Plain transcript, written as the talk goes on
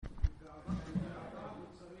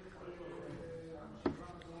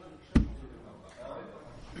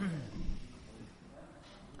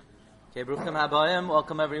Okay, Bruchim Habayim,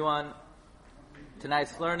 welcome everyone.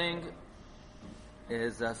 Tonight's learning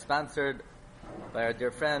is sponsored by our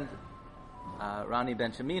dear friend Rani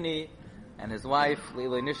Ben-Shamini and his wife,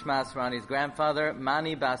 Leiloi Nishmas, Rani's grandfather,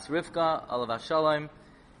 Mani Bas Rivka, Alav Shalom,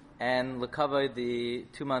 and Lekavod, the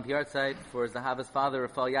 2-month yahrzeit for Zahaba's father,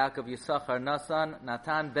 Rafal Yaakov Yisachar Nasan,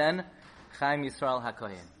 Natan Ben Chaim Yisrael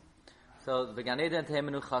HaKohen. So, the Gan Eden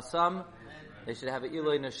Tehemenu Chasam, they should have an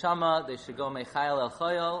Eloi Neshama, they should go Mechayel El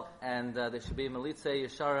Choyel, and there should be Melitze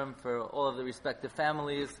Yesharim for all of the respective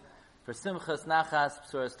families, for Simchas, Nachas,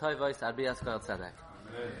 Psuras Toivos, Arbiyas Koel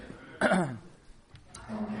Tzedek.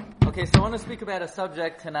 Okay, so I want to speak about a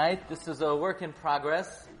subject tonight. This is a work in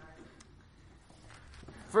progress.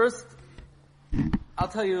 First, I'll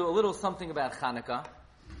tell you a little something about Chanukah,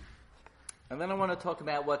 and then I want to talk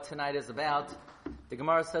about what tonight is about. The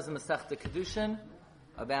Gemara says in Masechta Kedushin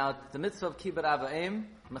about the mitzvah of kibbud av v'em,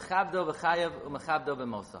 mechabdo v'chayav u'mechabdo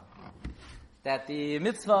v'mosa. That the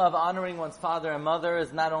mitzvah of honoring one's father and mother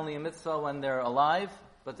is not only a mitzvah when they're alive,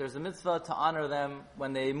 but there's a mitzvah to honor them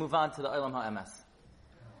when they move on to the Olam HaEmes.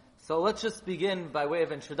 So let's just begin by way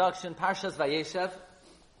of introduction. Parshas Vayeshev.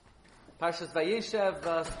 Parshas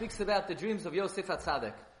Vayeshev speaks about the dreams of Yosef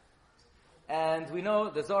HaTzadik. And we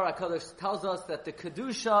know the Zohar HaKadosh tells us that the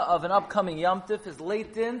Kedusha of an upcoming Yom Tif is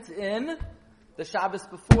latent in the Shabbos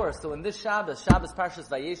before. So in this Shabbos Parshas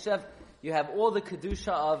Vayeshev, you have all the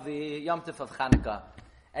Kedusha of the Yom Tif of Chanukah.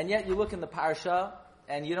 And yet you look in the Parsha,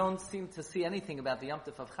 and you don't seem to see anything about the Yom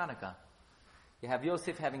Tif of Chanukah. You have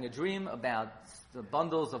Yosef having a dream about the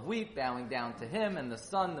bundles of wheat bowing down to him, and the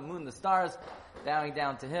sun, the moon, the stars bowing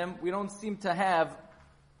down to him. We don't seem to have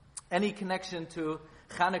any connection to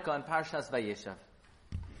Chanukah and Parshas Vayeshev.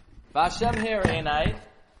 V'Hashem here Einai,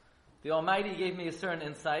 the Almighty gave me a certain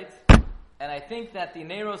insight, and I think that the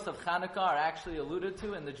Neiros of Chanukah are actually alluded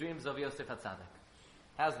to in the dreams of Yosef HaTzadik.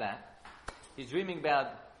 How's that? He's dreaming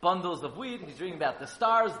about bundles of wheat, he's dreaming about the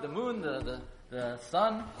stars, the moon, the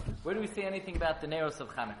sun. Where do we see anything about the Neiros of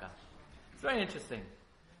Chanukah? It's very interesting.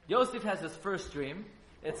 Yosef has his first dream.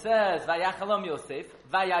 It says, Vayachalom Yosef,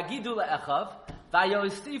 Vayagidu le'echav,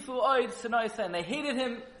 Vayostifu oid senoisa, and they hated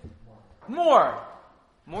him more.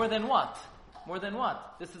 More than what? More than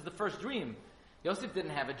what? This is the first dream. Yosef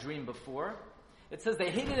didn't have a dream before. It says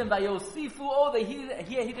they hated him, Vayosifu,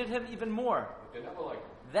 he hated him even more.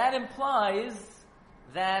 That implies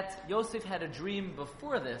that Yosef had a dream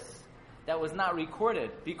before this that was not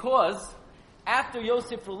recorded, because after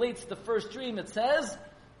Yosef relates the first dream, it says,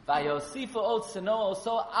 Vayosifu ot seno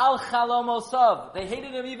oso al chalom osav. They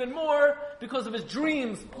hated him even more because of his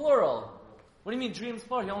dreams, plural. What do you mean dreams,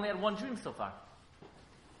 plural? He only had one dream so far.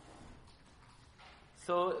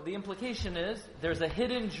 So the implication is, there's a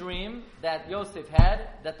hidden dream that Yosef had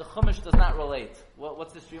that the Chumash does not relate.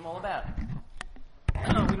 What's this dream all about?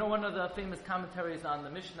 We know one of the famous commentaries on the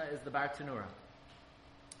Mishnah is the Bar Tanura.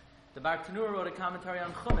 The Bar Tanura wrote a commentary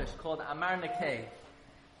on Chumash called Amar Nekei.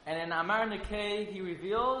 And in Amar Nekei, he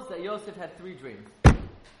reveals that Yosef had 3 dreams.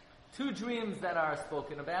 2 dreams that are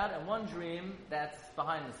spoken about, and 1 dream that's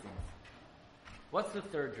behind the scenes. What's the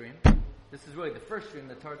 3rd dream? This is really the first dream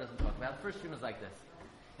the Torah doesn't talk about. The first dream is like this.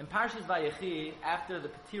 In Parshas Vayechi, after the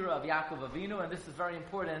Petira of Yaakov Avinu, and this is very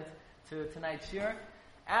important to tonight's shir,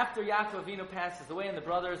 after Yaakov Avinu passes away and the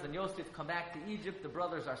brothers and Yosef come back to Egypt, the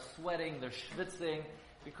brothers are sweating, they're schwitzing,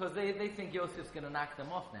 because they think Yosef's going to knock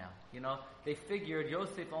them off now. You know, they figured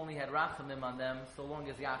Yosef only had rachamim on them so long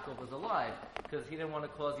as Yaakov was alive, because he didn't want to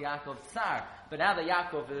cause Yaakov tsar. But now that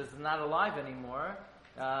Yaakov is not alive anymore,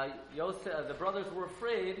 the brothers were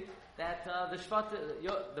afraid that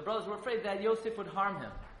the brothers were afraid that Yosef would harm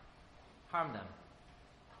them.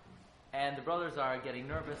 And the brothers are getting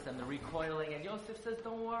nervous and they're recoiling, and Yosef says,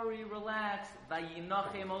 don't worry, relax.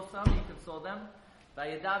 Vayinochem osam, he consoled them.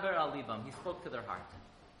 Vayedaber al libam, he spoke to their heart.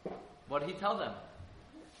 What did he tell them?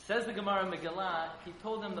 Says the Gemara Megillah, he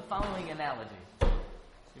told them the following analogy. You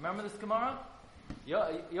remember this Gemara?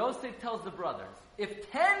 Yosef tells the brothers, if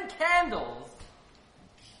 10 candles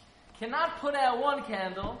cannot put out 1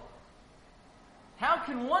 candle, how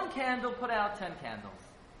can 1 candle put out 10 candles?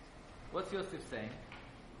 What's Yosef saying?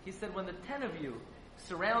 He said, when the 10 of you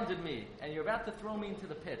surrounded me and you're about to throw me into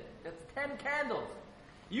the pit, that's 10 candles.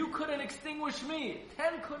 You couldn't extinguish me.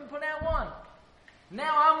 10 couldn't put out 1.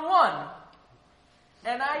 Now I'm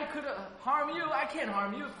 1. And I could harm you. I can't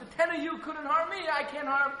harm you. If the 10 of you couldn't harm me, I can't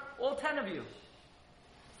harm all 10 of you.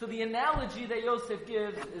 So the analogy that Yosef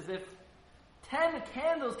gives is if 10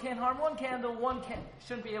 candles can't harm 1 candle, 1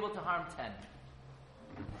 shouldn't be able to harm 10.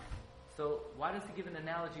 So why does he give an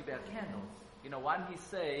analogy about candles? You know, why didn't he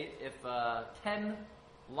say if 10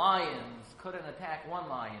 lions couldn't attack 1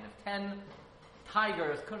 lion, if 10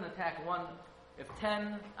 tigers couldn't attack one, if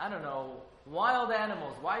 10, wild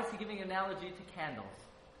animals, why is he giving an analogy to candles?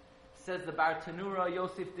 Says the Bar Tanura,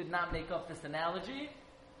 Yosef did not make up this analogy.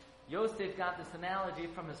 Yosef got this analogy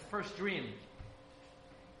from his first dream.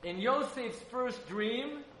 In Yosef's first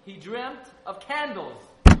dream, he dreamt of candles.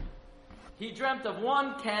 He dreamt of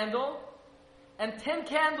one candle, and 10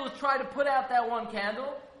 candles tried to put out that one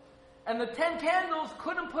candle, and the 10 candles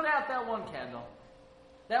couldn't put out that one candle.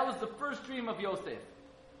 That was the first dream of Yosef.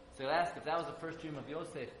 So you'll ask, if that was the first dream of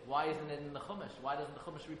Yosef, why isn't it in the Chumash? Why doesn't the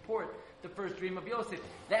Chumash report the first dream of Yosef?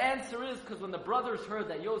 The answer is because when the brothers heard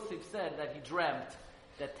that Yosef said that he dreamt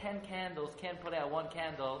that 10 candles can't put out one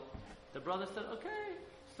candle, the brothers said, okay,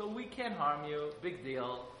 so we can't harm you, big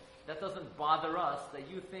deal. That doesn't bother us that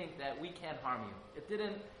you think that we can't harm you. It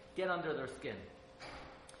didn't get under their skin.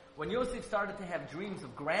 When Yosef started to have dreams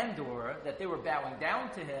of grandeur, that they were bowing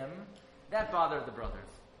down to him, that bothered the brothers.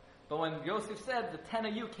 But when Yosef said, the 10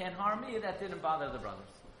 of you can't harm me, that didn't bother the brothers.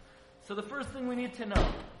 So the first thing we need to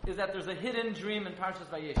know is that there's a hidden dream in Parshas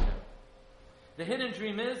Vayeshev. The hidden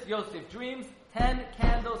dream is, Yosef dreams, 10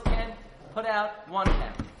 candles can't put out one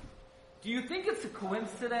candle. Do you think it's a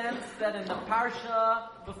coincidence that in the Parsha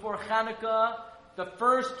before Chanukah, the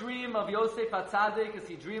first dream of Yosef HaTzadik is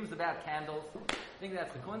he dreams about candles? Think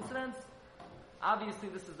that's a coincidence? Obviously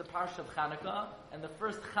this is the Parsha of Chanukah, and the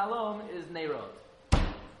first Chalom is Neirot.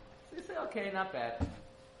 So you say, okay, not bad.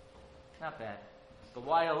 Not bad. But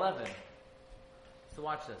why 11? So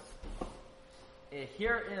watch this.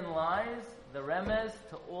 Herein lies the remez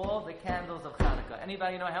to all the candles of Chanukah.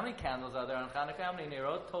 Anybody know how many candles are there on Chanukah? How many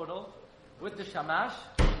Neirot total? With the Shamash?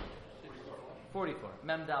 44.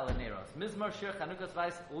 Mem Dal Neiros. Mizmor Shir Chanukah's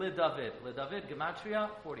Vais LeDavid. LeDavid, Gematria,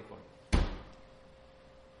 44.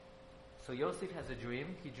 So Yosef has a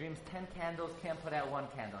dream. He dreams 10 candles can't put out one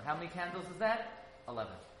candle. How many candles is that?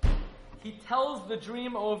 11. He tells the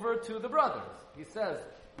dream over to the brothers. He says,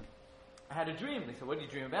 I had a dream. They said, what did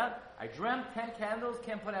you dream about? I dreamt 10 candles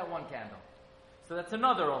can't put out one candle. So that's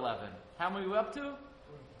another 11. How many are we up to?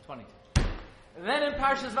 22. And then in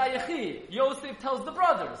Parshas Vayechi, Yosef tells the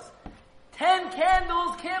brothers, 10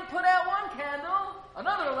 candles can't put out one candle,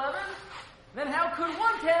 another 11. Then how could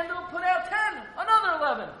one candle put out 10? Another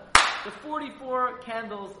 11. The 44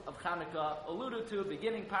 candles of Chanukah alluded to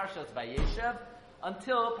beginning Parshas Vayeshev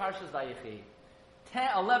until Parshas Vayechi.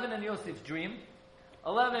 11 in Yosef's dream.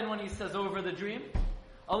 11 when he says over the dream.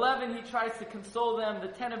 11 he tries to console them. The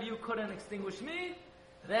 10 of you couldn't extinguish me.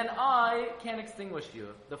 Then I can extinguish you.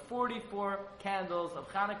 The 44 candles of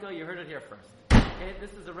Chanukah, you heard it here first. Okay,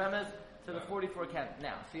 this is a remez to the 44 candles.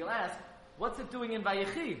 Now, so you'll ask, what's it doing in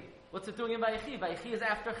Vayechi? What's it doing in Vayechi? Vayechi is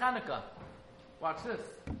after Chanukah. Watch this.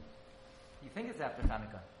 You think it's after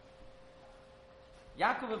Chanukah.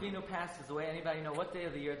 Yaakov Avinu passes away. Anybody know what day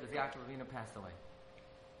of the year does Yaakov Avinu pass away?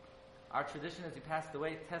 Our tradition is he passed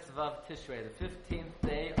away Tesvav Tishrei, the 15th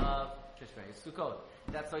day of Tishrei, Sukkot.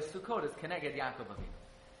 That's why Sukkot is Keneged Yaakov Avinu.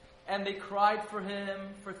 And they cried for him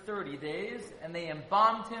for 30 days, and they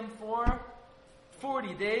embalmed him for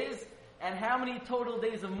 40 days. And how many total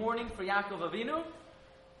days of mourning for Yaakov Avinu?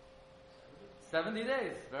 70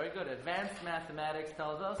 days. Very good. Advanced mathematics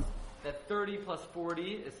tells us that 30 plus 40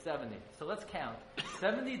 is 70. So let's count.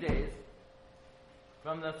 70 days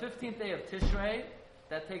from the 15th day of Tishrei.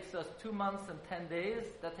 That takes us 2 months and 10 days.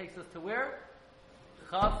 That takes us to where?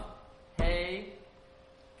 Chaf Hey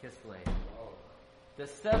Kislev. The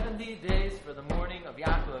 70 days for the mourning of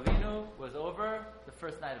Yaakov Avinu was over the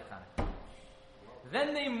first night of Chanukah.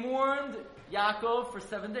 Then they mourned Yaakov for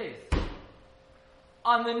 7 days.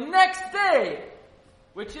 On the next day,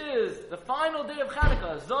 which is the final day of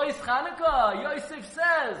Chanukah, Zois Chanukah, Yosef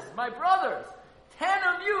says, my brothers, 10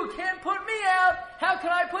 of you can't put me out, how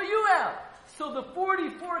can I put you out? So the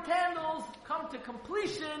 44 candles come to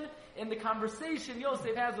completion in the conversation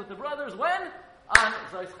Yosef has with the brothers, when? On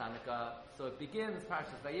Zois Chanukah. So it begins,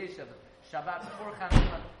 Parshas Vayeshev, Shabbat before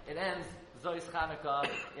Chanukah, it ends Zois Chanukah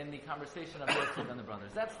in the conversation of Yosef and the brothers.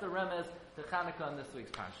 That's the remez to Chanukah in this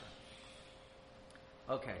week's Parsha.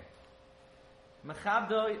 Okay.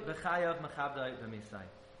 Mechabdoi b'chayav, mechabdoi b'misai.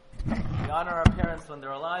 We honor our parents when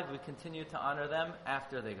they're alive. We continue to honor them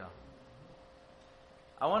after they go.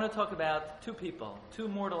 I want to talk about two people, two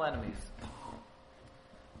mortal enemies.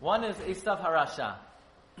 One is Esav Harasha,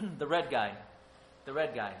 the red guy. The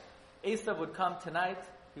red guy. Esav would come tonight.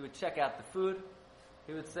 He would check out the food.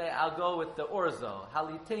 He would say, I'll go with the orzo.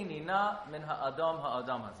 Haliteni na min ha'adam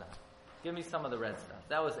ha'adam hazah. Give me some of the red stuff.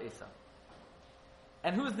 That was Esav.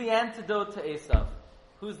 And who's the antidote to Esav?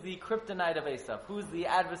 Who's the kryptonite of Esav? Who's the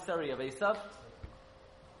adversary of Esav?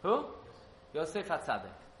 Who? Yosef HaTzadik.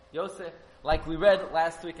 Yosef, like we read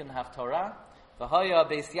last week in Haftorah, V'haya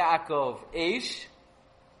beis Yaakov eish,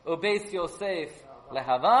 ubeis Yosef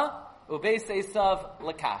lehava, ubeis Esav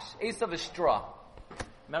lekash. Esav is straw.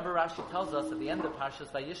 Remember, Rashi tells us at the end of Parshas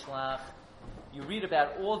Vayishlach, you read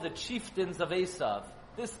about all the chieftains of Esav.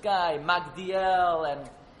 This guy, Magdiel,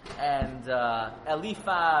 and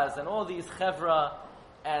Eliphaz, and all these Chevra,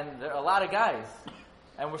 and there are a lot of guys.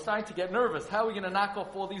 And we're starting to get nervous. How are we going to knock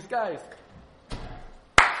off all these guys?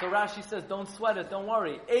 So Rashi says, don't sweat it, don't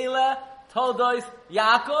worry. Eila, Toldois,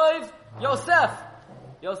 Yaakov, Yosef.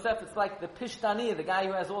 Yosef, it's like the Pishtani, the guy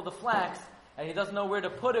who has all the flax, and he doesn't know where to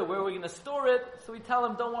put it, where we're going to store it. So we tell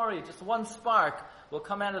him, don't worry, just one spark will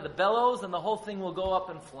come out of the bellows, and the whole thing will go up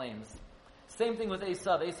in flames. Same thing with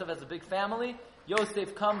Esav. Esav has a big family.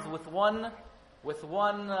 Yosef comes with one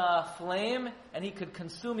flame, and he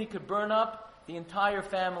could burn up the entire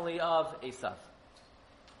family of Esav.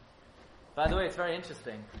 By the way, it's very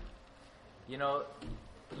interesting. You know,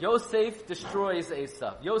 Yosef destroys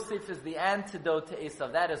Esav. Yosef is the antidote to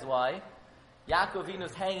Esav. That is why Yaakov Avinu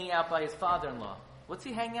is hanging out by his father-in-law. What's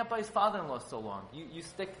he hanging out by his father-in-law so long? You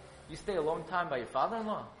stay a long time by your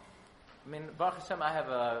father-in-law? I mean, Baruch Hashem, I have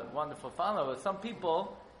a wonderful father. Some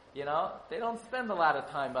people, you know, they don't spend a lot of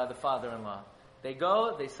time by the father-in-law. They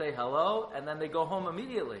go, they say hello, and then they go home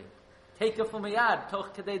immediately. Take it from a yad,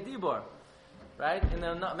 toch kedei dibor. Right? In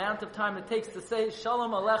the amount of time it takes to say,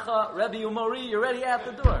 Shalom Alecha, Rebbe Umori, you're already out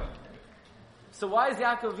the door. So why is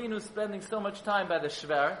Yaakov Avinu spending so much time by the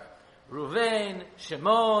Shver? Ruvain,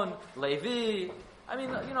 Shimon, Levi. I mean,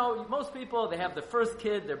 you know, most people, they have the first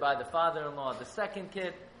kid, they're by the father-in-law, the second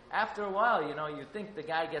kid. After a while, you know, you think the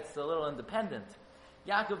guy gets a little independent.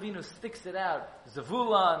 Yaakov Avinu sticks it out.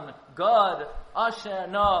 Zavulon, Gad, Asher,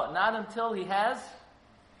 no, not until he has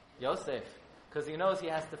Yosef. Because he knows he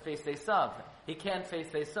has to face Esav. He can't face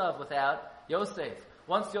Esav without Yosef.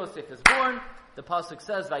 Once Yosef is born, the pasuk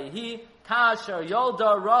says, "Vayihi kasher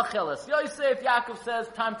yolda Racheles." Yosef, Yaakov says,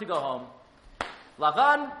 "Time to go home."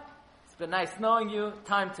 Lavan, it's been nice knowing you.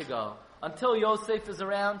 Time to go. Until Yosef is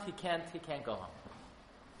around, he can't go home.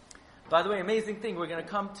 By the way, amazing thing. We're going to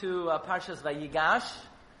come to Parshas Vayigash,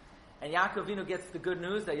 and Yaakov Avinu gets the good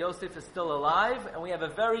news that Yosef is still alive, and we have a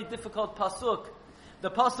very difficult pasuk. The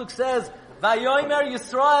pasuk says, "Vayomer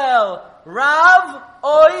Yisrael, Rav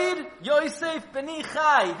Oid Yosef beni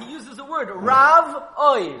Chai." He uses the word Rav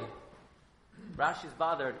Oid. Rashi's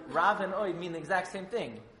bothered. Rav and Oid mean the exact same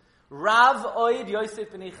thing. Rav Oid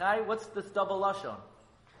Yosef beni Chai. What's this double lashon?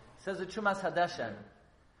 It says the Chumas Hadeshen.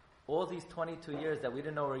 All these 22 years that we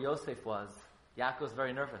didn't know where Yosef was, Yaakov's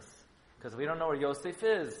very nervous because we don't know where Yosef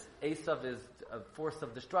is. Esav is a force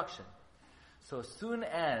of destruction. So as soon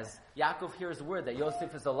as Yaakov hears word that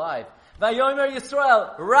Yosef is alive, Vayomer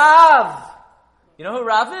Yisrael, Rav! You know who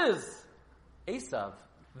Rav is? Esav.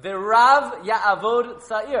 The Rav Ya'avod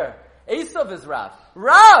Tza'ir. Esav is Rav.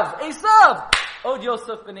 Rav! Esav! Od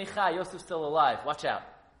Yosef ben Ichai. Yosef's still alive. Watch out.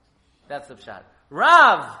 That's the pshat.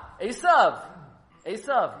 Rav! Esav!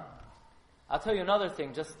 Esav. I'll tell you another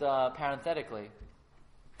thing, just parenthetically.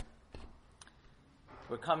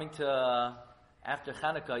 We're coming to... After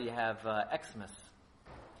Hanukkah, you have Xmas.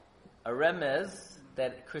 A remez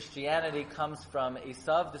that Christianity comes from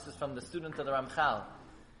Esav. This is from the student of the Ramchal.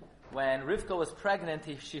 When Rivka was pregnant,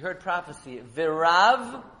 she heard prophecy.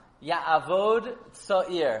 Virav Ya'avod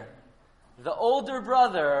Tza'ir. The older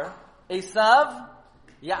brother, Esav,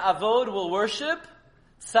 Ya'avod will worship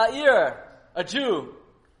Tza'ir, a Jew.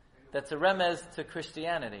 That's a remez to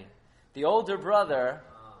Christianity. The older brother,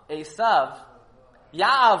 Esav,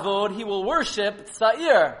 Ya'avod, he will worship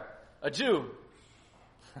Tza'ir, a Jew.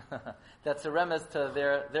 That's a remez to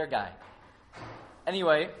their guy.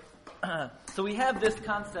 Anyway, so we have this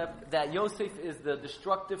concept that Yosef is the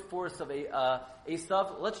destructive force of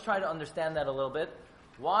Esav. Let's try to understand that a little bit.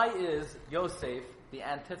 Why is Yosef the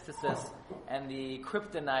antithesis and the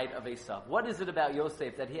kryptonite of Esav? What is it about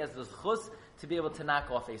Yosef that he has the chus to be able to knock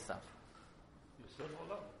off Esav?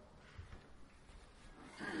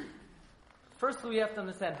 First, we have to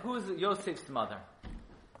understand who is Yosef's mother?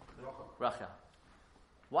 Rachel.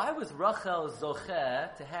 Why was Rachel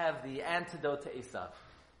zocheh to have the antidote to Esav?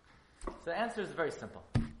 So the answer is very simple.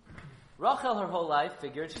 Rachel, her whole life,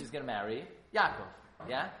 figured she's going to marry Yaakov.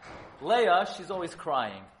 Yeah? Leah, she's always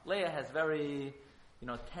crying. Leah has very,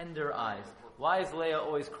 tender eyes. Why is Leah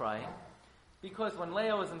always crying? Because when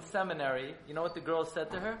Leah was in seminary, you know what the girls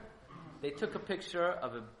said to her? They took a picture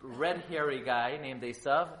of a red hairy guy named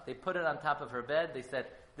Esav. They put it on top of her bed. They said,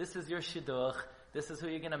 "This is your shidduch. This is who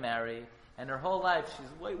you're going to marry." And her whole life,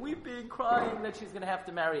 she's weeping, crying that she's going to have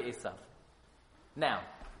to marry Esav. Now,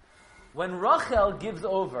 when Rachel gives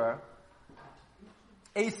over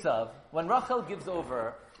Esav, when Rachel gives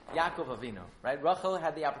over Yaakov Avinu, right? Rachel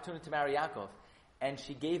had the opportunity to marry Yaakov, and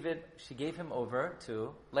she gave him over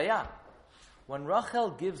to Leah. When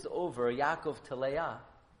Rachel gives over Yaakov to Leah,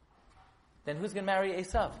 then who's going to marry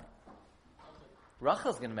Esav?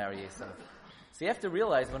 Rachel's going to marry Esav. So you have to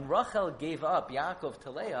realize when Rachel gave up Yaakov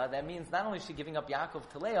to Leah, that means not only is she giving up Yaakov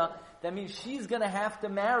to Leah, that means she's going to have to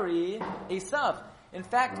marry Esav. In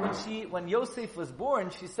fact, when Yosef was born,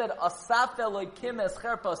 she said, Asaf Elokim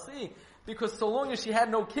escher pasi, because so long as she had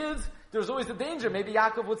no kids, there's always a danger. Maybe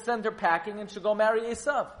Yaakov would send her packing and she'd go marry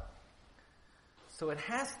Esav. So it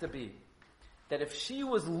has to be that if she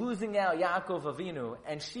was losing out Yaakov Avinu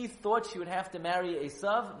and she thought she would have to marry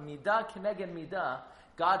Esav, midah keneged midah,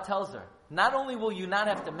 God tells her, not only will you not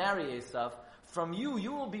have to marry Esav, from you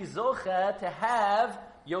will be zocheh to have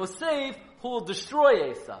Yosef who will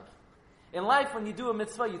destroy Esav. In life, when you do a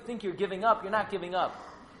mitzvah, you think you're giving up, you're not giving up.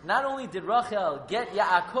 Not only did Rachel get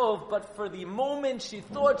Yaakov, but for the moment she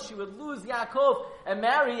thought she would lose Yaakov and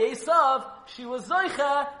marry Esav, she was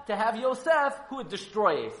zocheh to have Yosef who would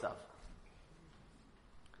destroy Esav.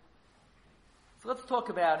 So let's talk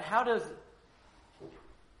about how does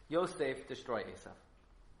Yosef destroy Esav?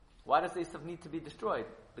 Why does Esav need to be destroyed?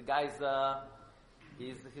 The guy's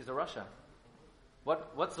he's a Russia.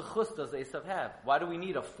 What zechus does Esav have? Why do we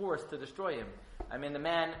need a force to destroy him? I mean, the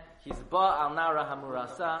man, he's ba al nara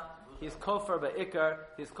hamurasa, he's kofar be'ikar,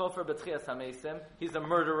 he's kofar be'tchias hamesim, he's a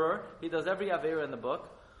murderer, he does every avera in the book.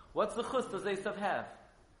 What zechus does Esav have?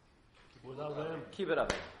 Kibbut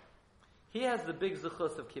avim. He has the big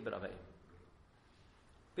zechus of kibbut avim.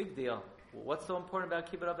 Big deal. What's so important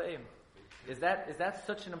about kibbut avim? Is that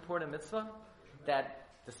such an important mitzvah that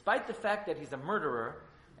despite the fact that he's a murderer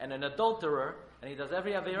and an adulterer and he does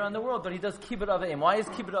every avera in the world, but he does kibbut avim? Why is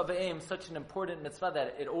kibbut avim such an important mitzvah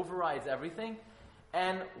that it overrides everything?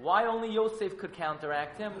 And why only Yosef could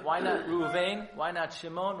counteract him? Why not Reuven? Why not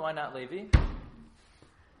Shimon? Why not Levi?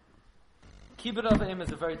 Kibbut avim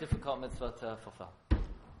is a very difficult mitzvah to fulfill.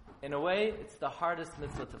 In a way, it's the hardest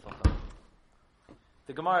mitzvah to fulfill.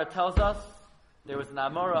 The Gemara tells us there was an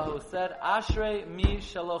Amora who said, Ashrei mi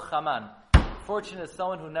shelo chaman. Fortunate is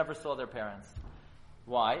someone who never saw their parents.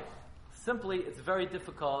 Why? Simply, it's very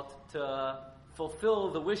difficult to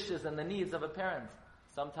fulfill the wishes and the needs of a parent.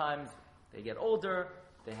 Sometimes they get older,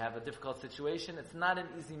 they have a difficult situation. It's not an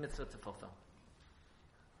easy mitzvah to fulfill.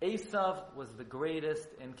 Esav was the greatest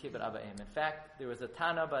in kibbut avim. In fact, there was a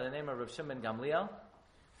Tana by the name of Rav Shimon Gamliel.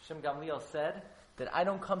 Shimon Gamliel said that I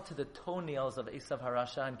don't come to the toenails of Esav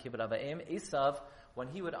Harasha and kibbut avim. Esav, when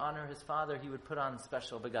he would honor his father, he would put on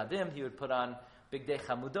special begadim, he would put on big day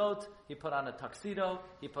chamudot, he put on a tuxedo,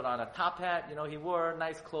 he put on a top hat, he wore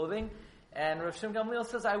nice clothing. And Rav Shimon Gamliel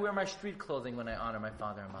says, I wear my street clothing when I honor my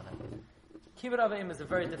father and mother. Kibbut avim is a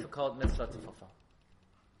very difficult mitzvah to fulfill.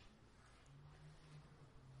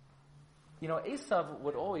 Esav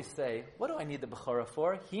would always say, what do I need the Bechorah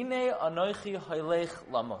for? Hine anoichi hoilech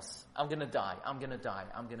lamos. I'm going to die.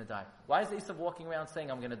 Why is Esav walking around saying,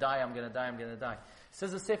 I'm going to die?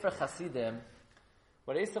 Says the Sefer Chasidim,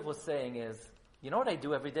 what Esav was saying is, you know what I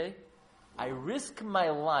do every day? I risk my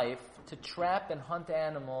life to trap and hunt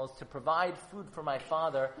animals, to provide food for my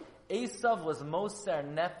father. Esav was moser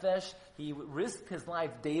nefesh. He risked his life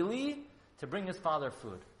daily to bring his father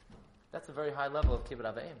food. That's a very high level of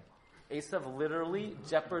kibbut avim. Esav literally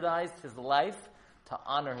jeopardized his life to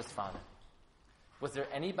honor his father. Was there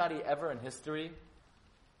anybody ever in history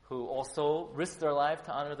who also risked their life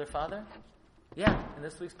to honor their father? Yeah, in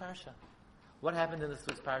this week's parsha. What happened in this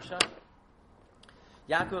week's parsha?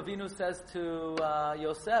 Yaakov Avinu says to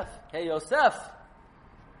Yosef, hey Yosef,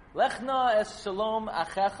 Lechna es shalom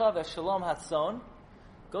achecha ve shalom hason.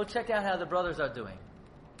 Go check out how the brothers are doing.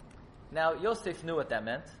 Now, Yosef knew what that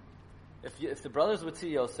meant. If the brothers would see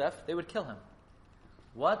Yosef, they would kill him.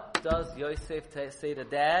 What does Yosef say to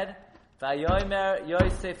dad? Vayomer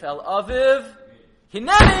Yosef el aviv,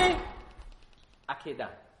 hineni akedah.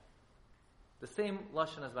 The same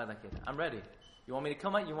lashon as by the akedah. I'm ready. You want me to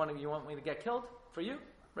come out? You want me to get killed? For you?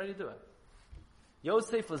 Ready to do it.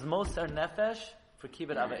 Yosef was moser nefesh for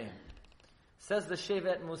kibbut avim. Says the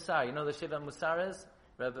Shevet Musar. You know the Shevet Musar is?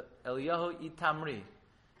 Reb Eliyahu Itamri.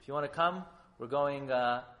 If you want to come, we're going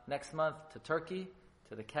next month to Turkey,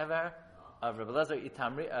 to the kever of Reb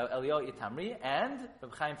Eliyahu Itamri, and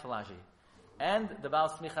Reb Chaim Falaji, and the Baal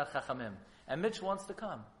Smicha Chachamim. And Mitch wants to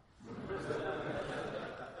come.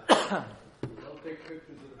 Don't take pictures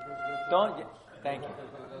of the president. Thank you.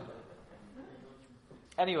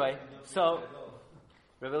 Anyway, so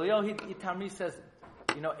Reb Eliyahu Itamri says,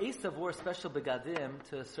 Esav wore special begadim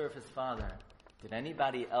to serve his father. Did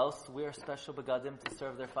anybody else wear special begadim to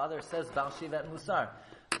serve their father? It says Baal Shevet Musar.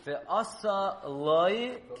 Ve'asa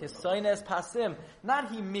loy kisoines pasim.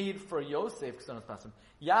 Not he made for Yosef kisoines pasim.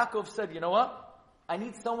 Yaakov said, you know what? I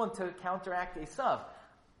need someone to counteract Esav.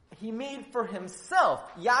 He made for himself.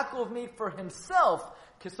 Yaakov made for himself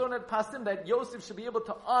kisonet pasim, that Yosef should be able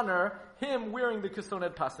to honor him wearing the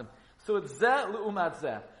kisonet pasim. So it's zeh l'umat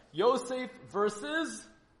zeh. Yosef versus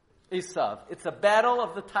Esav. It's a battle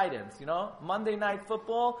of the titans, you know? Monday Night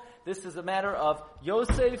Football, this is a matter of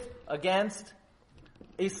Yosef against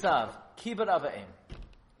Esav. Kibbut Avayim.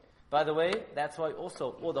 By the way, that's why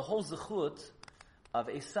also, the whole zechut of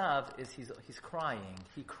Esav is he's crying.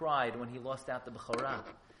 He cried when he lost out the Bechorah.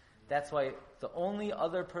 That's why the only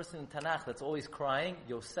other person in Tanakh that's always crying,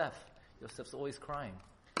 Yosef. Yosef's always crying.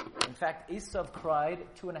 In fact, Esav cried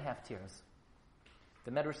 2.5 tears.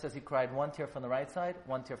 The Medrash says he cried 1 tear from the right side,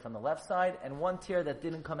 1 tear from the left side, and 1 tear that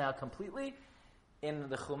didn't come out completely. In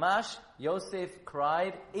the Chumash, Yosef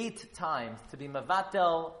cried 8 times to be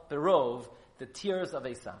Mavatel Berov, the tears of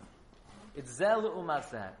Esav. It's Zel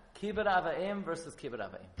U'mazeh, Kibbut Avayim versus Kibbut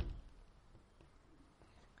Avayim.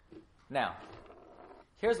 Now,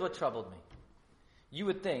 here's what troubled me. You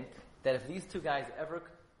would think that if these two guys ever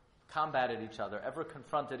combated each other, ever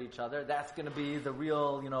confronted each other, that's going to be the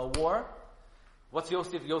real, war. What's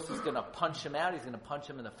Yosef? Yosef's going to punch him out. He's going to punch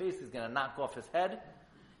him in the face. He's going to knock off his head.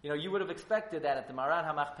 You would have expected that at the Maran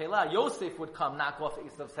HaMachpelah, Yosef would come, knock off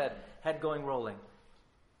Esav's head going rolling.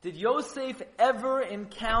 Did Yosef ever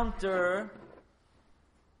encounter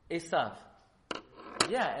Esav?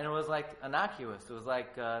 Yeah, and it was like innocuous. It was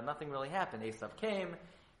like nothing really happened. Esav came,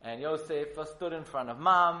 and Yosef stood in front of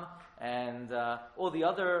Mom, and all the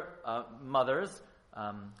other mothers,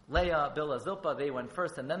 Leah, Bilhah, Zilpah, they went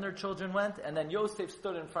first, and then their children went, and then Yosef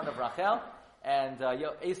stood in front of Rachel, and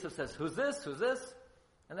Esav says, who's this? Who's this?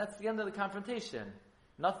 And that's the end of the confrontation.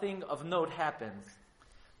 Nothing of note happens.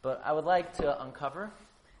 But I would like to uncover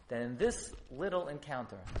that in this little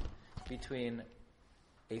encounter between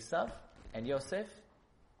Esav and Yosef,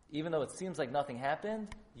 even though it seems like nothing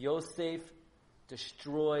happened, Yosef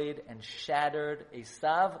destroyed and shattered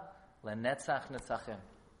Esav lenetzach netzachim.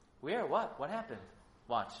 Where? What? What happened?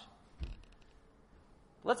 Watch.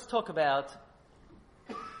 Let's talk about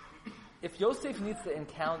if Yosef needs to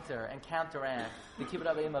encounter and counteract the Kibbut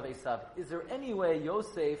Avayim of Esav. Is there any way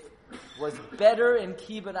Yosef was better in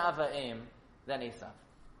Kibbut Avayim than Esav?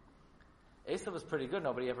 Esav was pretty good.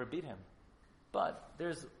 Nobody ever beat him. But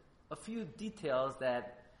there's a few details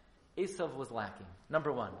that Esav was lacking.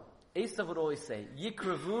 Number one, Esav would always say,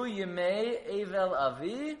 Yikrevu Yemei Evel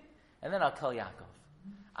Avi, and then I'll kill Yaakov.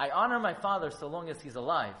 I honor my father so long as he's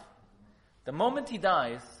alive. The moment he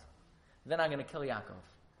dies, then I'm going to kill Yaakov.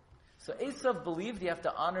 So Esav believed you have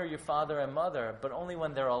to honor your father and mother, but only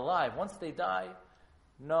when they're alive. Once they die,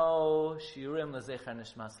 no shirim lezecher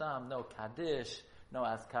nishmasam, no kaddish, no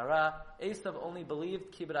azkara. Esav only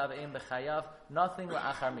believed kibbut avayim b'chayav, nothing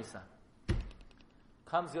la'achar misa.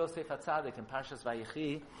 Comes Yosef HaTzadik in Parshas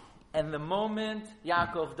Vayechi, and the moment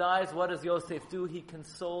Yaakov dies, what does Yosef do? He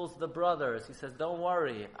consoles the brothers. He says, don't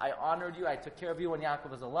worry, I honored you, I took care of you when Yaakov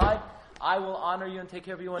was alive. I will honor you and take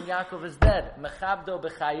care of you when Yaakov is dead. Mechabdo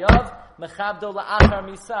b'chayav, mechabdo la'achar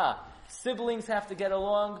misa. Siblings have to get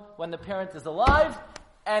along when the parent is alive,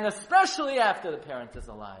 and especially after the parent is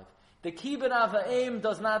alive. The kibbut avayim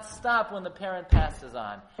does not stop when the parent passes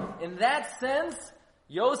on. In that sense,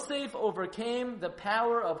 Yosef overcame the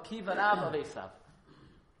power of kibbut av of Esav.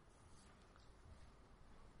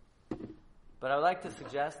 But I would like to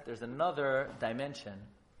suggest there's another dimension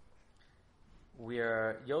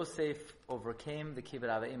where Yosef overcame the kibbut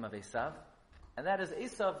avayim of Esav, and that is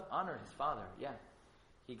Esav honored his father. Yeah,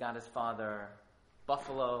 he got his father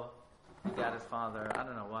buffalo, he got his father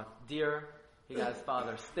deer, he got his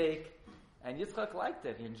father steak, and Yitzchak liked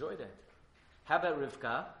it. He enjoyed it. How about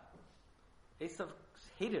Rivka? Esav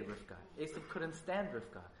hated Rivka. Esav couldn't stand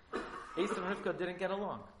Rivka. Esav and Rivka didn't get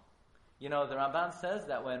along. The Ramban says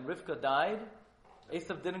that when Rivka died,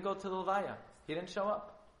 Esav didn't go to the Levaya. He didn't show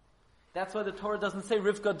up. That's why the Torah doesn't say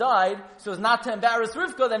Rivka died, so as not to embarrass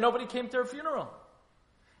Rivka that nobody came to her funeral.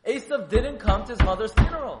 Esav didn't come to his mother's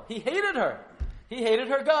funeral. He hated her. He hated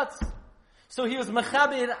her guts. So he was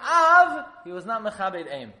mechabed av, he was not mechabed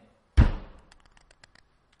aim.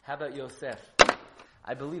 How about Yosef?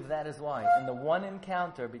 I believe that is why. In the one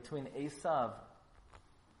encounter between Esav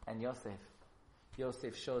and Yosef,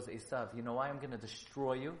 Yosef shows Esav, you know why I'm going to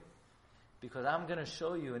destroy you? Because I'm going to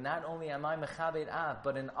show you, not only am I mechabed av,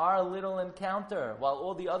 but in our little encounter, while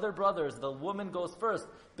all the other brothers, the woman goes first,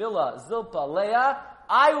 Bilhah, Zilpah, Leah,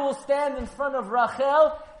 I will stand in front of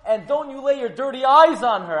Rachel, and don't you lay your dirty eyes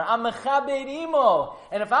on her. I'm mechabed imo.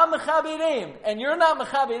 And if I'm mechabed aim, and you're not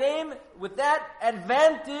mechabed aim, with that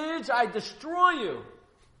advantage, I destroy you.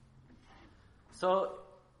 So,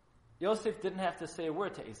 Yosef didn't have to say a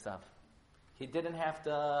word to Esav. He didn't have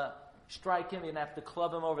to strike him, he didn't have to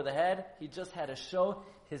club him over the head. He just had to show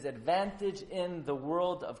his advantage in the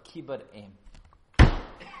world of kibbud aim.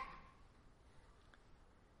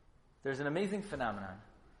 There's an amazing phenomenon.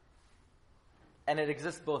 And it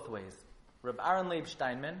exists both ways. Reb Aaron Leib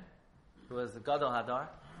Steinman, who was the Gadol Hadar,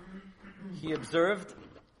 he observed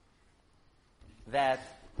that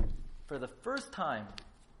for the first time,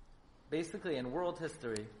 basically in world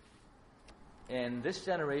history, in this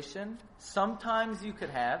generation, sometimes you could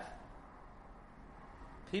have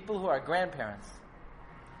people who are grandparents.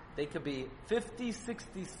 They could be 50,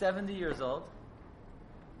 60, 70 years old,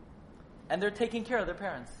 and they're taking care of their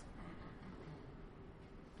parents.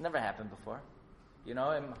 Never happened before. You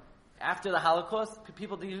know, and after the Holocaust,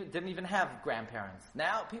 people didn't even have grandparents.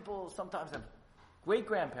 Now people sometimes have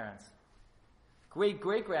great-grandparents,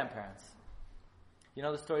 great-great-grandparents. You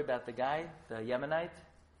know the story about the guy, the Yemenite,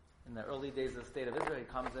 in the early days of the state of Israel. He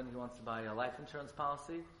comes in, he wants to buy a life insurance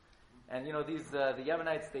policy. And you know, the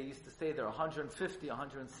Yemenites, they used to say they're 150,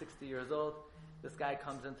 160 years old. This guy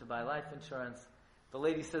comes in to buy life insurance. The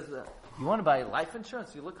lady says, you want to buy life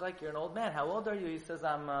insurance? You look like you're an old man. How old are you? He says,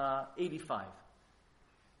 I'm 85.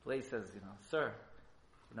 The lady says, sir,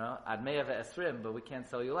 Admeya ve'esrim, but we can't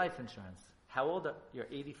sell you life insurance. How old are you?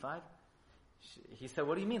 You're 85? He said,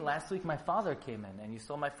 what do you mean? Last week my father came in and you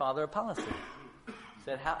sold my father a policy. He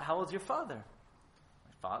said, how old's your father?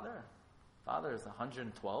 My father? Father is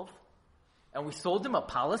 112. And we sold him a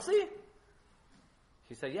policy?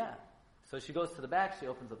 She said, yeah. So she goes to the back, she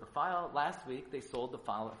opens up the file. Last week, they sold the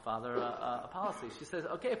father a policy. She says,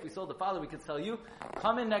 okay, if we sold the father, we could sell you.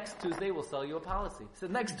 Come in next Tuesday, we'll sell you a policy. He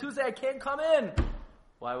said, next Tuesday, I can't come in.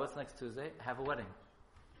 Why, what's next Tuesday? I have a wedding.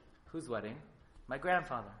 Whose wedding? My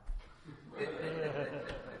grandfather.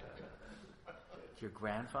 Your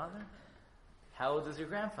grandfather? How old is your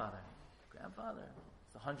grandfather? Grandfather.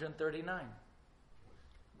 It's 139.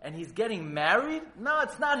 And he's getting married? No,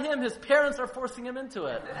 it's not him. His parents are forcing him into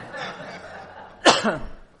it.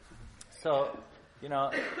 So,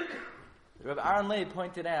 Rabbi Aaron Leib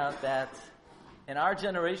pointed out that in our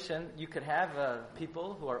generation, you could have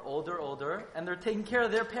people who are older, and they're taking care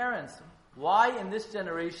of their parents. Why in this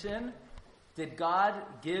generation did God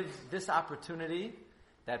give this opportunity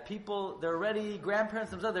that people, they're already grandparents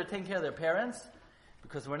themselves, they're taking care of their parents?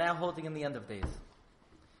 Because we're now holding in the end of days.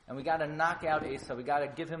 And we got to knock out Esav. We got to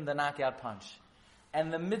give him the knockout punch.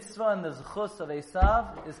 And the mitzvah and the zechus of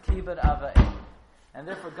Esav is kibbud avayim. And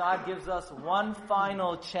therefore God gives us one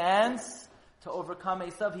final chance to overcome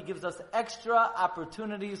Esav. He gives us extra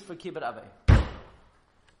opportunities for kibbud avayim.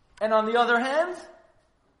 And on the other hand,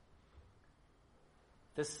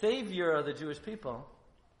 the savior of the Jewish people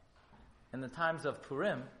in the times of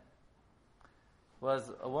Purim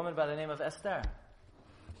was a woman by the name of Esther.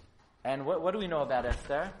 And what do we know about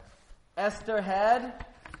Esther? Esther had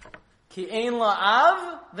ki ein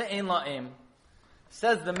la'av ve'ein la'im.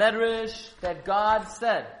 Says the Medrash that God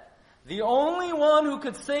said, the only one who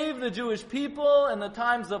could save the Jewish people in the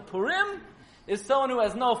times of Purim is someone who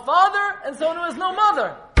has no father and someone who has no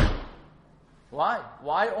mother. Why?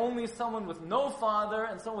 Why only someone with no father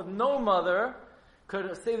and someone with no mother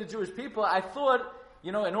could save the Jewish people? I thought,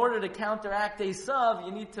 in order to counteract Esav,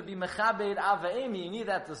 you need to be mechabed avayim, you need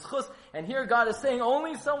that zechus. And here God is saying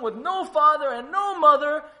only someone with no father and no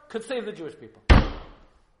mother could save the Jewish people.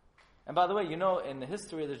 And by the way, in the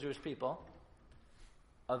history of the Jewish people,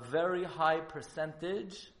 a very high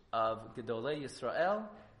percentage of Gedolei Yisrael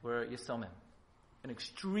were Yisomim. An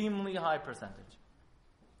extremely high percentage.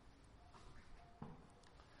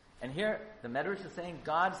 And here, the Medrash is saying,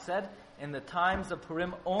 God said, in the times of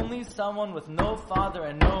Purim, only someone with no father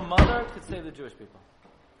and no mother could save the Jewish people.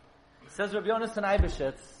 Says Rabbi Yonasan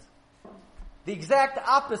Eibeshitz, the exact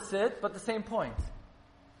opposite, but the same point.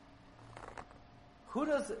 Who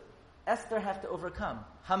does Esther have to overcome?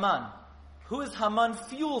 Haman. Who is Haman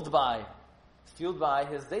fueled by? It's fueled by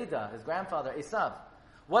his Zayda, his grandfather, Esav.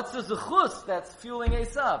 What's the zechus that's fueling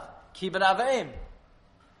Esav? Kibbud avayim.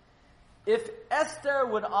 If Esther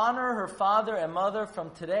would honor her father and mother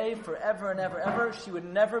from today, forever and ever, she would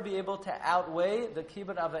never be able to outweigh the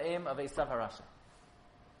kibbud avayim of Esav HaRasha.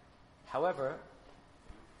 However,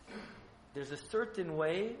 there's a certain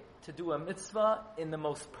way to do a mitzvah in the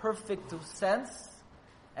most perfect sense,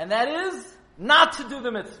 and that is not to do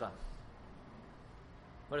the mitzvah.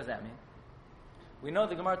 What does that mean? We know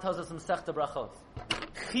the Gemara tells us in Masechta Brachot,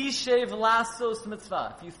 Chishev lasos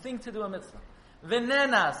mitzvah. If you think to do a mitzvah,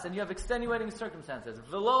 Venenas, and you have extenuating circumstances.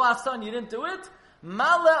 Velo asan, you didn't do it.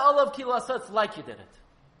 Male olav kilo asa, it's like you did it.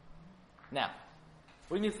 Now,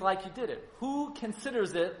 what do you mean it's like you did it? Who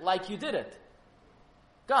considers it like you did it?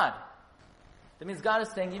 God. That means God is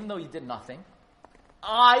saying, even though you did nothing,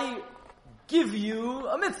 I give you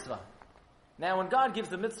a mitzvah. Now, when God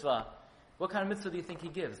gives a mitzvah, what kind of mitzvah do you think He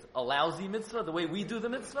gives? A lousy mitzvah, the way we do the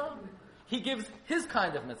mitzvah? He gives His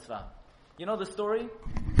kind of mitzvah. You know the story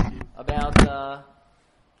about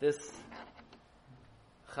this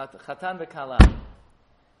Chatan v'Kala.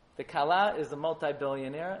 The Kala is a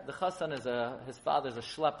multi-billionaire. The Chassan is his father's a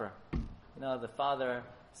schlepper. You know, the father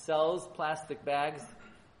sells plastic bags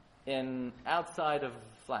outside of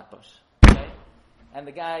Flatbush. Okay? And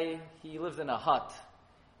the guy, he lives in a hut.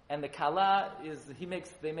 And the Kala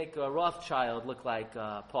they make a Rothschild look like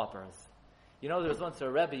paupers. You know, there was once a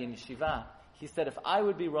Rebbe in Yeshiva. He said, if I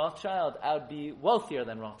would be Rothschild, I would be wealthier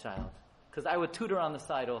than Rothschild. Because I would tutor on the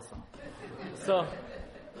side also.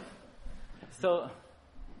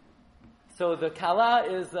 So the Kala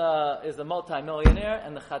is a multi-millionaire,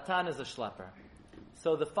 and the Chatan is a schlepper.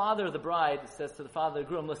 So the father of the bride says to the father of the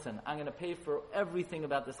groom, listen, I'm going to pay for everything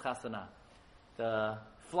about this chasana. The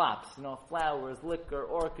flops, flowers, liquor,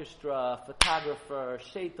 orchestra, photographer,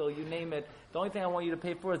 shaitel, you name it. The only thing I want you to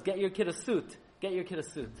pay for is get your kid a suit. Get your kid a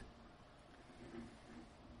suit.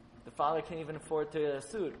 The father can't even afford a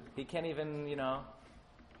suit. He can't even,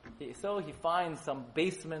 so he finds some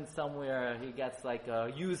basement somewhere. He gets like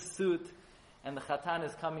a used suit. And the Chatan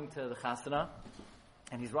is coming to the chasana.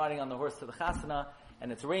 And he's riding on the horse to the chasana.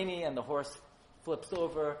 And it's rainy and the horse flips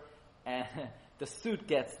over. And the suit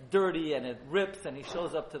gets dirty and it rips. And he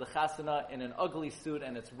shows up to the chasana in an ugly suit.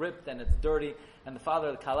 And it's ripped and it's dirty. And the father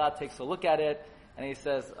of the Kala takes a look at it. And he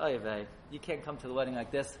says, oy vey, you can't come to the wedding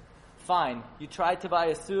like this. Fine, you tried to buy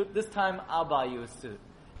a suit. This time I'll buy you a suit.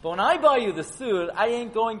 But when I buy you the suit, I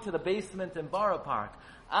ain't going to the basement in Borough Park.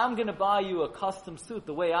 I'm going to buy you a custom suit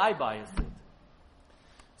the way I buy a suit.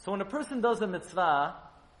 So when a person does a mitzvah,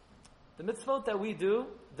 the mitzvot that we do,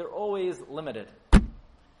 they're always limited.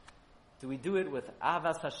 Do we do it with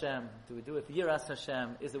Avas Hashem? Do we do it with Yiras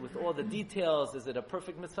Hashem? Is it with all the details? Is it a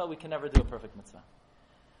perfect mitzvah? We can never do a perfect mitzvah.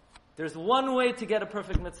 There's one way to get a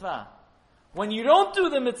perfect mitzvah. When you don't do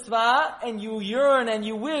the mitzvah, and you yearn, and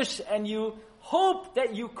you wish, and you hope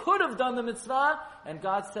that you could have done the mitzvah, and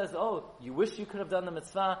God says, oh, you wish you could have done the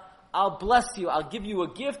mitzvah, I'll bless you, I'll give you a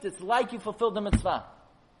gift, it's like you fulfilled the mitzvah.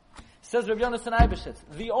 Says Rabbi Yonasan Eibeshitz,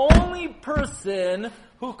 the only person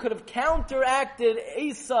who could have counteracted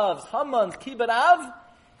Esav's, Haman's, Kibbutz Av,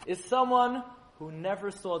 is someone who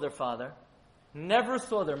never saw their father, never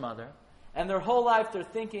saw their mother, and their whole life they're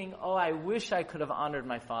thinking, oh, I wish I could have honored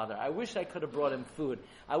my father. I wish I could have brought him food.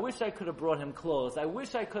 I wish I could have brought him clothes. I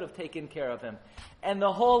wish I could have taken care of him. And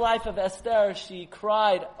the whole life of Esther, she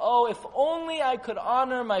cried, oh, if only I could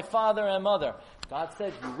honor my father and mother. God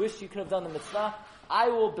said, you wish you could have done the mitzvah? I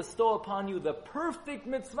will bestow upon you the perfect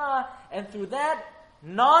mitzvah, and through that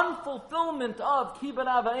non-fulfillment of Kibbutz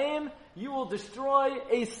Av V'Em, you will destroy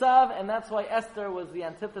Esav, and that's why Esther was the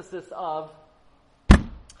antithesis of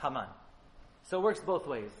Haman. So it works both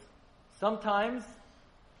ways. Sometimes,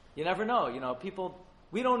 you never know.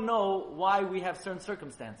 We don't know why we have certain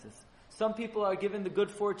circumstances. Some people are given the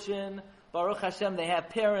good fortune, Baruch Hashem, they have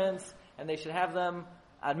parents, and they should have them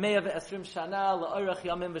ad me'ah ve'esrim shana, la'orach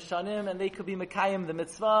yamim v'shanim, and they could be mekayim the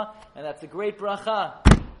mitzvah, and that's a great bracha.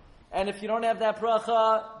 And if you don't have that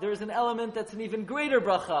bracha, there's an element that's an even greater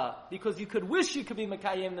bracha, because you could wish you could be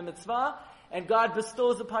mekayim the mitzvah, and God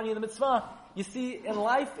bestows upon you the mitzvah. You see, in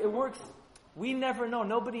life, it works. We never know.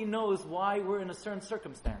 Nobody knows why we're in a certain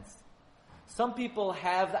circumstance. Some people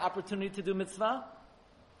have the opportunity to do mitzvah,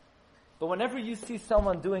 but whenever you see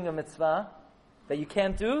someone doing a mitzvah that you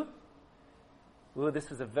can't do,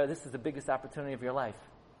 this is the biggest opportunity of your life.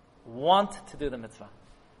 Want to do the mitzvah.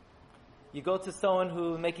 You go to someone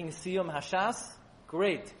who's making siyum hashas,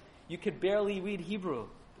 great. You could barely read Hebrew,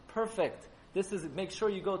 perfect. Make sure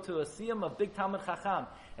you go to a siyum of big Talmud Chacham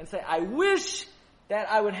and say, I wish that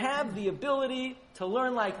I would have the ability to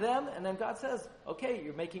learn like them. And then God says, okay,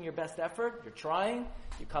 you're making your best effort, you're trying,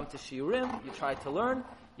 you come to shiurim, you try to learn,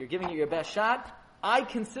 you're giving it your best shot. I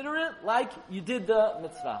consider it like you did the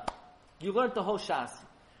mitzvah. You learned the whole shas.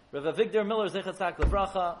 Rav Avigdor Miller, Zechat Tzak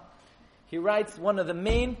Lebracha, he writes, one of the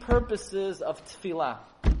main purposes of tefillah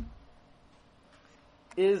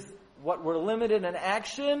is what we're limited in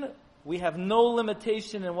action, we have no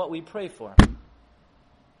limitation in what we pray for.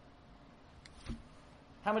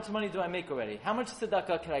 How much money do I make already? How much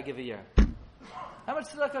tzedakah can I give a year? How much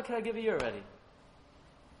tzedakah can I give a year already?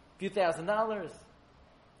 A few $1,000s?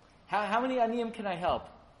 How many aniyim can I help?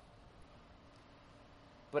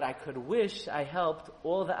 but I could wish I helped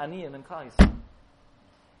all the aniyim in Klal Yisrael.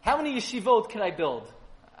 How many yeshivot could I build?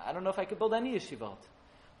 I don't know if I could build any yeshivot.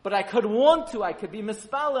 But I could be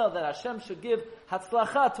mispalel that Hashem should give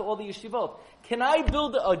hatzlacha to all the yeshivot. Can I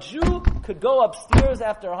build a Jew could go upstairs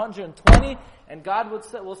after 120 and God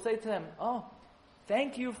will say to him, oh,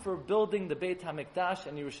 thank you for building the Beit HaMikdash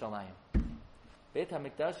in Yerushalayim. Beit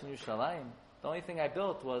HaMikdash in Yerushalayim, the only thing I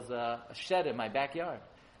built was a shed in my backyard.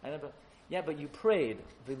 Yeah, but you prayed.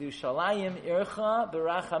 V'Yerushalayim ircha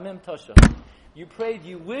b'rachamim tosha. You prayed,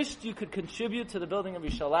 you wished you could contribute to the building of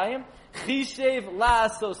Yerushalayim. Chishev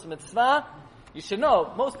la'asos mitzvah. You should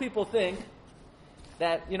know, most people think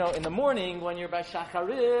that, in the morning when you're by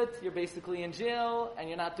Shacharit, you're basically in jail and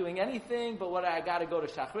you're not doing anything, but I gotta go to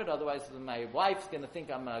Shacharit, otherwise my wife's gonna think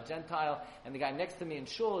I'm a Gentile and the guy next to me in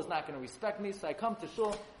Shul is not gonna respect me, so I come to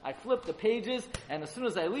Shul, I flip the pages, and as soon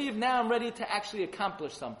as I leave, now I'm ready to actually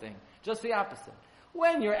accomplish something. Just the opposite.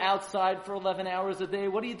 When you're outside for 11 hours a day,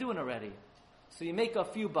 what are you doing already? So you make a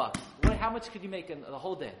few bucks. How much could you make in the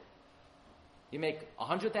whole day? You make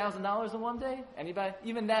 $100,000 in one day? Anybody?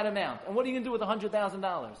 Even that amount. And what are you going to do with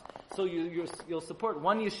 $100,000? So you'll support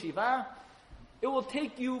one yeshiva. It will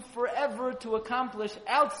take you forever to accomplish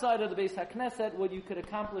outside of the Beis HaKnesset what you could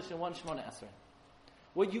accomplish in one Shemona Esrei.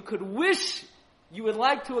 What you could wish you would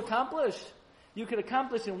like to accomplish, you could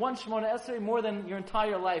accomplish in one Shemona Esrei more than your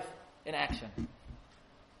entire life in action.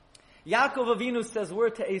 Yaakov Avinu says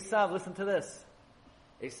word to Esav, listen to this.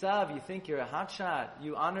 Esav, you think you're a hotshot.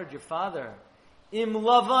 You honored your father. Im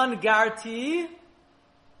Lavan garti,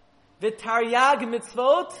 v'taryag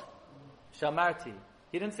mitzvot, shamarti.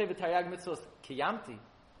 He didn't say v'taryag mitzvot, kiyamti.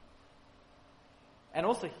 And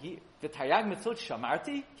also, v'taryag mitzvot,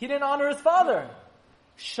 shamarti. He didn't honor his father.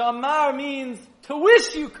 Shamar means to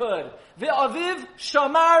wish you could. V'aviv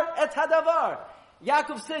shamar et hadavar.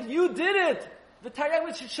 Yaakov said, you did it. V'taryag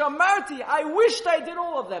mitzvot, shamarti. I wished I did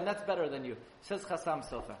all of them. That's better than you. Says Chassam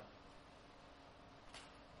Sofer.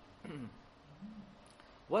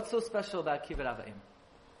 What's so special about Kibbud Avayim?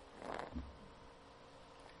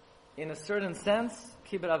 In a certain sense,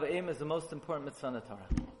 Kibbud Avayim is the most important mitzvah in the Torah.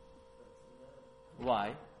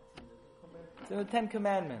 Why? It's in the 10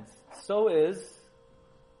 Commandments. So is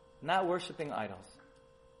not worshiping idols.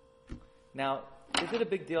 Now, is it a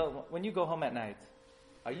big deal when you go home at night?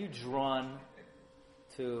 Are you drawn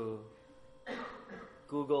to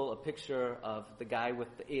Google a picture of the guy with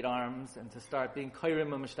the 8 arms and to start being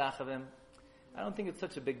koyrim and mishtachavim? I don't think it's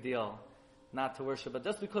such a big deal not to worship, but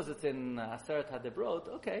just because it's in Aseret HaDebrot,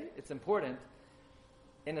 okay, it's important.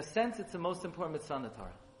 In a sense, it's the most important mitzvah in the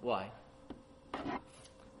Torah. Why?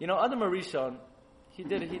 Adam HaRishon, he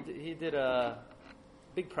did a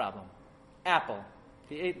big problem. Apple.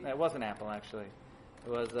 It wasn't apple, actually. It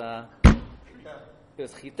was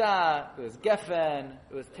chita, it was geffen,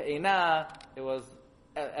 it was te'ena, it was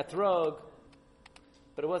etrog,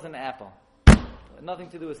 but it wasn't an apple. Nothing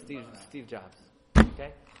to do with Steve Jobs.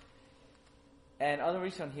 Okay? And Adam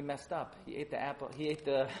Rishon, he messed up. He ate the apple, he ate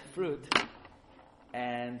the fruit,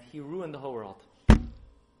 and he ruined the whole world.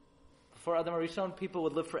 Before Adam Rishon, people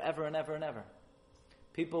would live forever and ever and ever.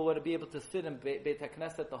 People would be able to sit in Beit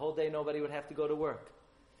HaKnesset the whole day, nobody would have to go to work.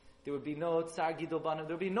 There would be no tsar gidol banu,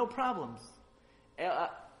 there would be no problems.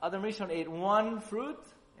 Adam Rishon ate one fruit,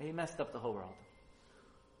 and he messed up the whole world.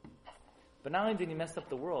 But not only did he mess up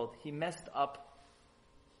the world, he messed up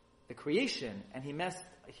the creation, and he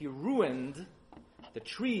ruined the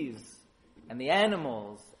trees and the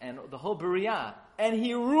animals and the whole Beriah, and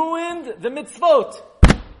he ruined the mitzvot.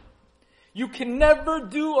 You can never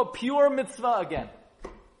do a pure mitzvah again.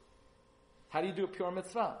 How do you do a pure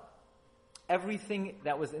mitzvah? Everything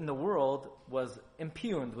that was in the world was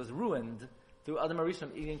impugned, was ruined through Adam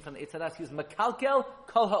HaRishon eating from the Eitz Hadas. He was makalkel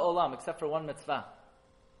kol ha'olam, except for one mitzvah.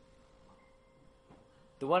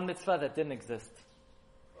 The one mitzvah that didn't exist.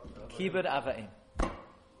 Kibbud Avayim.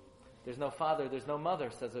 There's no father, there's no mother,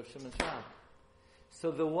 says Rav Shimon Shab. So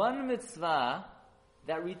the one mitzvah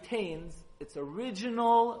that retains its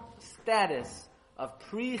original status of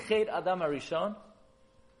pre-Chet Adam HaRishon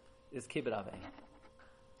is Kibbud Avayim.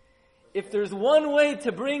 If there's one way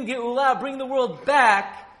to bring Geulah, bring the world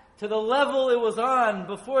back to the level it was on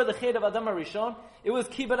before the Chet of Adam HaRishon, it was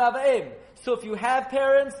Kibbud Avayim. So if you have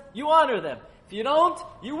parents, you honor them. If you don't,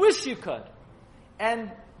 you wish you could.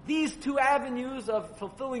 And these two avenues of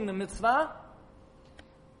fulfilling the mitzvah,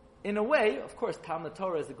 in a way, of course, Talmud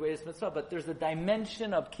Torah is the greatest mitzvah, but there's a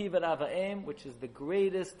dimension of Kibbud Avayim, which is the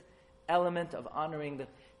greatest element of honoring the...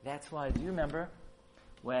 That's why, do you remember,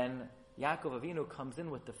 when Yaakov Avinu comes in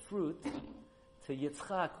with the fruit to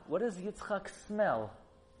Yitzchak, what does Yitzchak smell?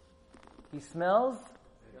 He smells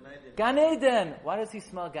Gan Eden. Why does he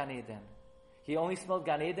smell Gan Eden? He only smelled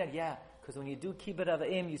Gan Eden? Yeah, because when you do Kibbut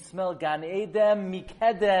Avayim, you smell Gan Eden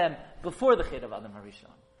Mikedem, before the Chet of Adam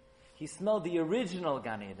HaRishon. He smelled the original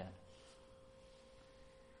Gan Eden.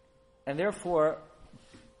 And therefore,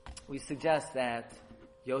 we suggest that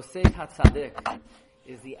Yosef HaTzadik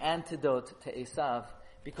is the antidote to Esav,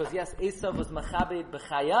 because yes, Esav was Machabed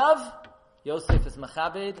B'chayav, Yosef is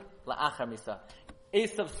Machabed La'achar Misa.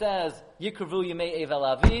 Esav says, Yikravu Yimei Evel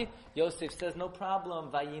Avi. Yosef says, no problem.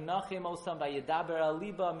 Vayinachim Osam Vayidaber Al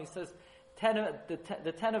Libam. He says,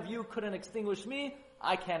 the 10 of you couldn't extinguish me,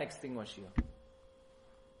 I can't extinguish you.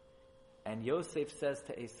 And Yosef says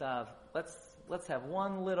to Esav, let's have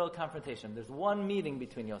one little confrontation. There's one meeting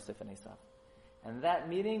between Yosef and Esav. And that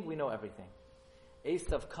meeting, we know everything.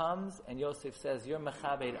 Esav comes and Yosef says, you're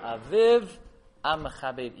Mechabed Aviv, I'm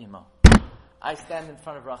Mechabed Imo. I stand in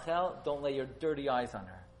front of Rachel, don't lay your dirty eyes on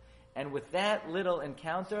her. And with that little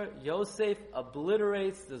encounter, Yosef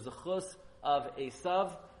obliterates the zechus of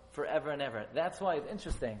Esav forever and ever. That's why it's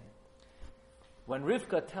interesting. When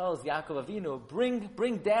Rivka tells Yaakov Avinu,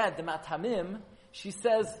 bring dad the matamim, she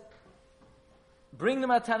says, bring the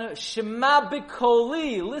matamim, Shema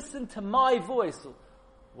b'koli, listen to my voice.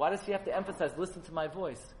 Why does she have to emphasize, listen to my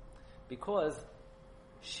voice? Because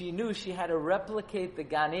she knew she had to replicate the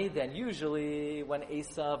Gan Eden. Usually, when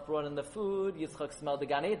Esav brought in the food, Yitzchak smelled the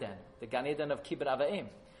Gan Eden of Kibbut Avayim.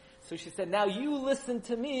 So she said, now you listen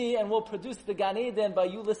to me, and we'll produce the Gan Eden by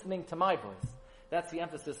you listening to my voice. That's the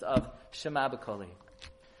emphasis of Shema B'Koli.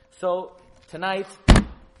 So, tonight,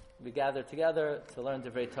 we gather together to learn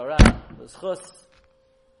Divrei Torah, L'Zchus,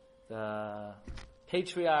 the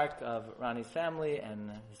patriarch of Rani's family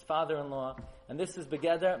and his father-in-law. And this is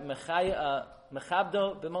Begeder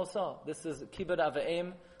Mechabdo B'Moso. This is Kibbut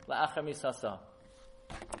Avayim La'achar Misasa.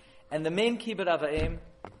 And the main Kibbut Avayim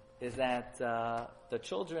is that the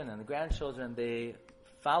children and the grandchildren, they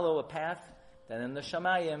follow a path that in the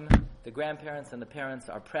Shamayim, the grandparents and the parents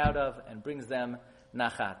are proud of and brings them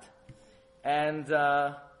nachat. And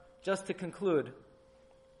just to conclude,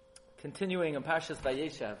 continuing in Parshas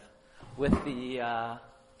Vayeshev with the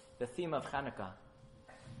theme of Chanukah.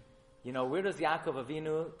 You know, where does Yaakov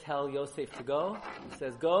Avinu tell Yosef to go? He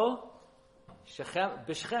says, go,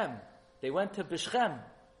 Bishchem. They went to Bishchem.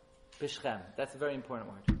 Bishchem. That's a very important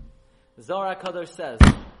word. The Zohar HaKadosh says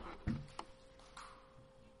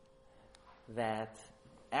that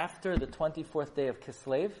after the 24th day of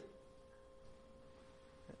Kislev,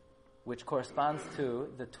 which corresponds to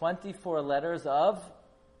the 24 letters of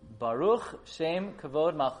Baruch Shem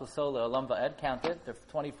Kavod Malchuso Le'olam Va'ed, counted. There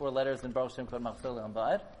are 24 letters in Baruch Shem Kavod Malchuso Le'olam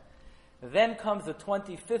Va'ed. Then comes the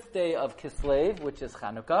 25th day of Kislev, which is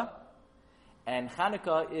Chanukah. And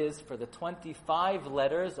Chanukah is for the 25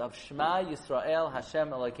 letters of Shema Yisrael Hashem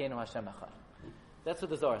Elokeinu Hashem Echad. That's what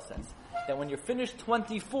the Zohar says. That when you're finished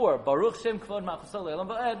 24, Baruch Shem Kavod Malchuso Le'olam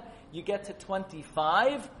Va'ed, you get to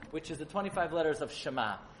 25, which is the 25 letters of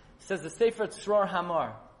Shema. It says the Sefer Tzror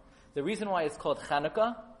Hamar. The reason why it's called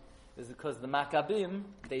Chanukah is because the Maccabim,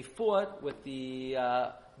 they fought with the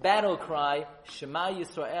battle cry, Shema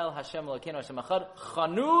Yisrael Hashem Elokeinu Hashem Echad.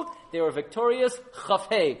 Chanu, they were victorious,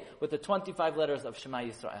 Chafhei, with the 25 letters of Shema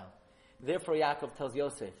Yisrael. Therefore Yaakov tells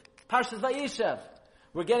Yosef, Parshas Vayeshev,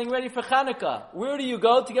 we're getting ready for Chanukah. Where do you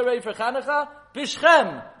go to get ready for Chanukah?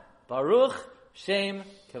 Bishchem. Baruch Shem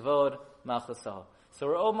Kavod Malchuso. So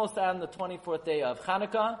we're almost on the 24th day of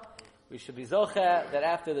Chanukah. We should be zocheh that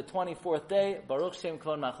after the 24th day, Baruch Shem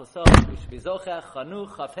Kavod Malchuso, we should be zocheh Chanu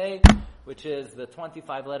Chafhei, which is the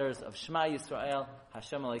 25 letters of Shema Yisrael,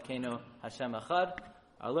 Hashem Elokeinu, Hashem Echad.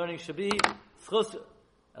 Our learning should be Tzchus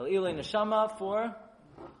El Ilei Neshama for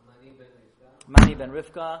Mani ben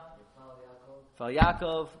Rivka, Fal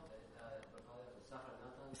Yaakov,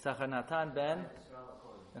 Yisachar Natan ben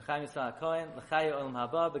Chaim Yisrael HaKohen, L'chaya Olam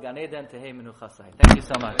Haba, B'Gan Eden Tehei Menuchasai. Thank you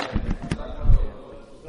so much.